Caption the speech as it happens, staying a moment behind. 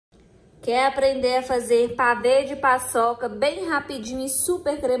Quer aprender a fazer pavê de paçoca bem rapidinho e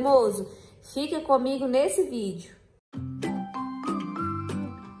super cremoso? Fica comigo nesse vídeo.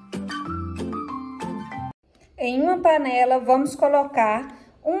 Em uma panela, vamos colocar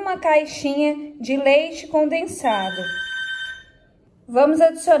uma caixinha de leite condensado. Vamos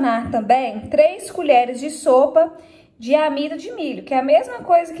adicionar também 3 colheres de sopa de amido de milho, que é a mesma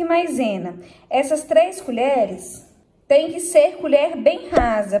coisa que maizena. Essas 3 colheres tem que ser colher bem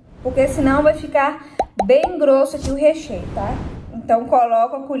rasa, porque senão vai ficar bem grosso aqui o recheio, tá? Então,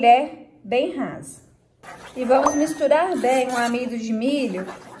 coloca a colher bem rasa. E vamos misturar bem o amido de milho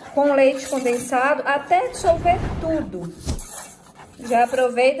com leite condensado até dissolver tudo. Já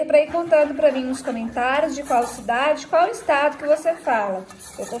aproveita para ir contando para mim nos comentários de qual cidade, qual estado que você fala.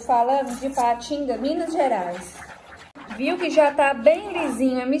 Eu tô falando de Patinga, Minas Gerais. Viu que já tá bem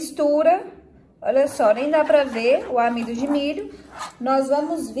lisinho a mistura? Olha só, nem dá para ver o amido de milho. Nós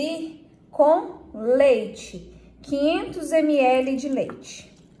vamos vir com leite, 500 ml de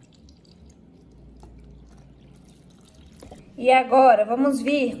leite. E agora vamos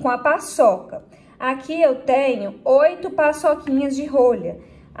vir com a paçoca. Aqui eu tenho 8 paçoquinhas de rolha.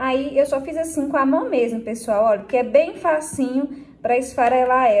 Aí eu só fiz assim com a mão mesmo, pessoal, olha, que é bem facinho para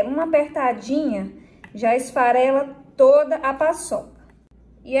esfarelar ela. Uma apertadinha já esfarela toda a paçoca.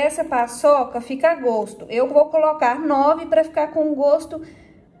 E essa paçoca fica a gosto. Eu vou colocar 9 para ficar com um gosto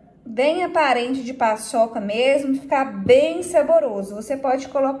bem aparente de paçoca mesmo, ficar bem saboroso. Você pode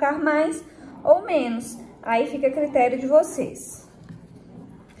colocar mais ou menos, aí fica a critério de vocês.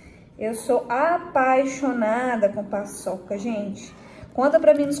 Eu sou apaixonada com paçoca, gente. Conta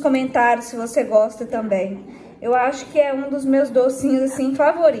pra mim nos comentários se você gosta também. Eu acho que é um dos meus docinhos, assim,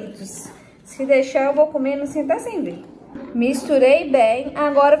 favoritos. Se deixar, eu vou comendo assim até sem ver. Misturei bem,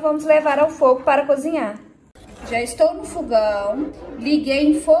 agora vamos levar ao fogo para cozinhar. Já estou no fogão, liguei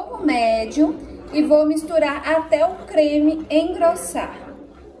em fogo médio e vou misturar até o creme engrossar.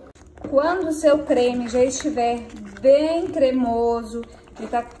 Quando o seu creme já estiver bem cremoso, ele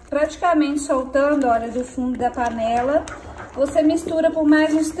tá praticamente soltando, olha, do fundo da panela, você mistura por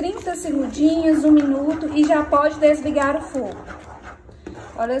mais uns 30 segundinhos, 1 minuto e já pode desligar o fogo.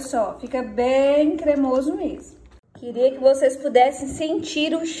 Olha só, fica bem cremoso mesmo. Queria que vocês pudessem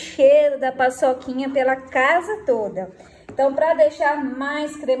sentir o cheiro da paçoquinha pela casa toda. Então, para deixar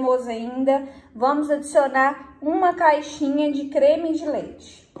mais cremoso ainda, vamos adicionar uma caixinha de creme de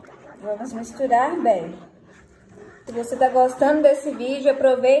leite. Vamos misturar bem. Se você está gostando desse vídeo,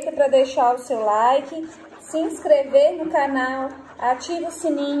 aproveita para deixar o seu like, se inscrever no canal, ativa o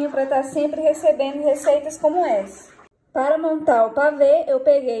sininho para estar sempre recebendo receitas como essa. Para montar o pavê, eu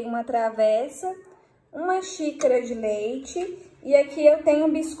peguei uma travessa, uma xícara de leite e aqui eu tenho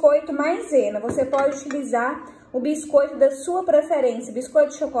um biscoito maizena. Você pode utilizar o biscoito da sua preferência, biscoito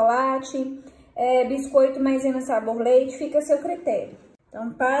de chocolate, biscoito maizena sabor leite, fica a seu critério.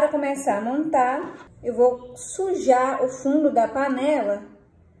 Então, para começar a montar, eu vou sujar o fundo da panela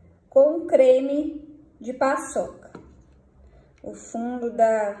com creme de paçoca, o fundo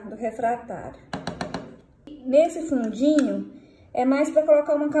do refratário. Nesse fundinho, é mais para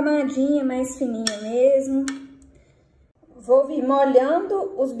colocar uma camadinha mais fininha mesmo. Vou vir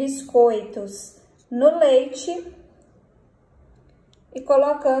molhando os biscoitos no leite e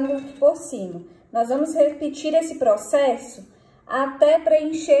colocando aqui por cima. Nós vamos repetir esse processo até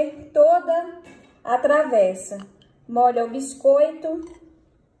preencher toda a travessa. Molha o biscoito,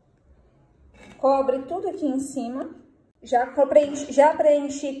 cobre tudo aqui em cima. Já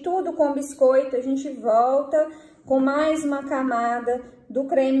preenchi tudo com biscoito, a gente volta com mais uma camada do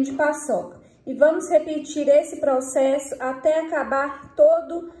creme de paçoca. E vamos repetir esse processo até acabar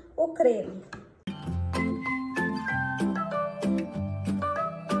todo o creme.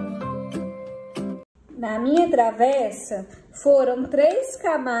 Na minha travessa, foram 3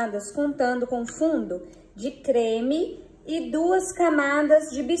 camadas, contando com fundo, de creme e 2 camadas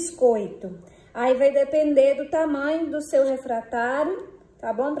de biscoito. Aí vai depender do tamanho do seu refratário,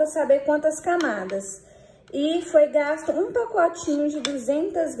 tá bom? Para saber quantas camadas. E foi gasto um pacotinho de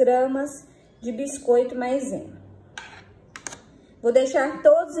 200 gramas de biscoito maizena. Vou deixar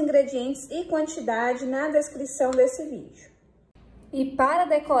todos os ingredientes e quantidade na descrição desse vídeo. E para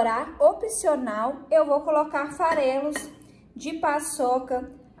decorar, opcional, eu vou colocar farelos de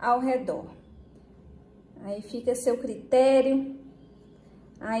paçoca ao redor. Aí fica a seu critério.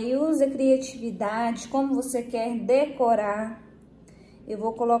 Aí usa criatividade, como você quer decorar. Eu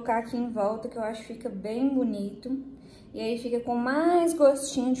vou colocar aqui em volta, que eu acho que fica bem bonito. E aí fica com mais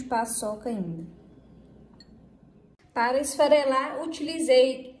gostinho de paçoca ainda. Para esfarelar,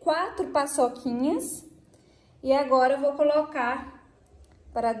 utilizei 4 paçoquinhas. E agora eu vou colocar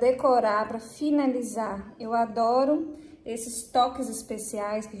para decorar, para finalizar. Eu adoro esses toques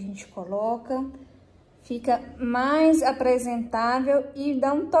especiais que a gente coloca. Fica mais apresentável e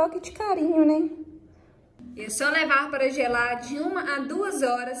dá um toque de carinho, né? É só levar para gelar de 1 a 2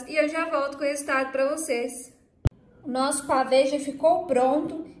 horas e eu já volto com o resultado para vocês. O nosso pavê já ficou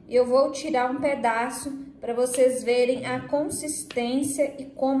pronto. Eu vou tirar um pedaço para vocês verem a consistência e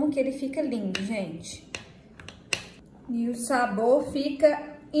como que ele fica lindo, gente. E o sabor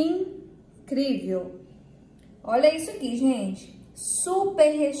fica incrível. Olha isso aqui, gente.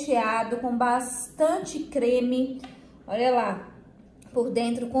 Super recheado, com bastante creme. Olha lá, por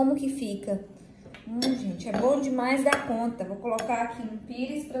dentro como que fica. Gente, é bom demais da conta. Vou colocar aqui no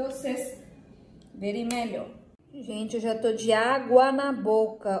pires para vocês verem melhor. Gente, eu já tô de água na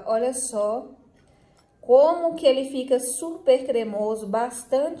boca. Olha só como que ele fica super cremoso,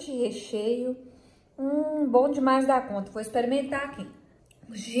 bastante recheio. Bom demais da conta. Vou experimentar aqui.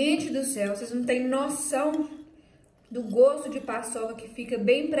 Gente do céu, vocês não têm noção do gosto de paçoca que fica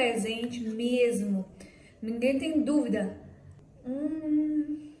bem presente mesmo. Ninguém tem dúvida.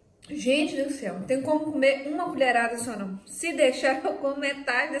 Gente do céu, não tem como comer uma colherada só não. Se deixar, eu como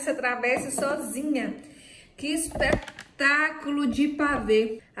metade dessa travessa sozinha. Que espetáculo de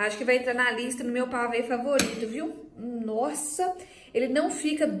pavê. Acho que vai entrar na lista no meu pavê favorito, viu? Nossa, ele não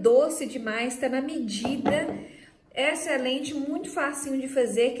fica doce demais, tá na medida. Excelente, muito facinho de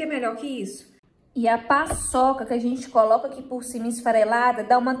fazer, que é melhor que isso. E a paçoca que a gente coloca aqui por cima esfarelada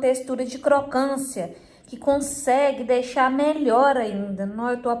dá uma textura de crocância que consegue deixar melhor ainda.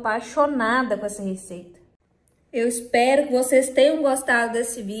 Eu tô apaixonada com essa receita. Eu espero que vocês tenham gostado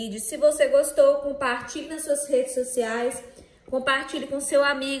desse vídeo. Se você gostou, compartilhe nas suas redes sociais. Compartilhe com seu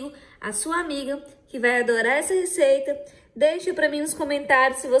amigo, a sua amiga, que vai adorar essa receita. Deixe para mim nos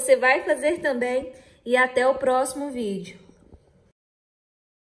comentários se você vai fazer também. E até o próximo vídeo.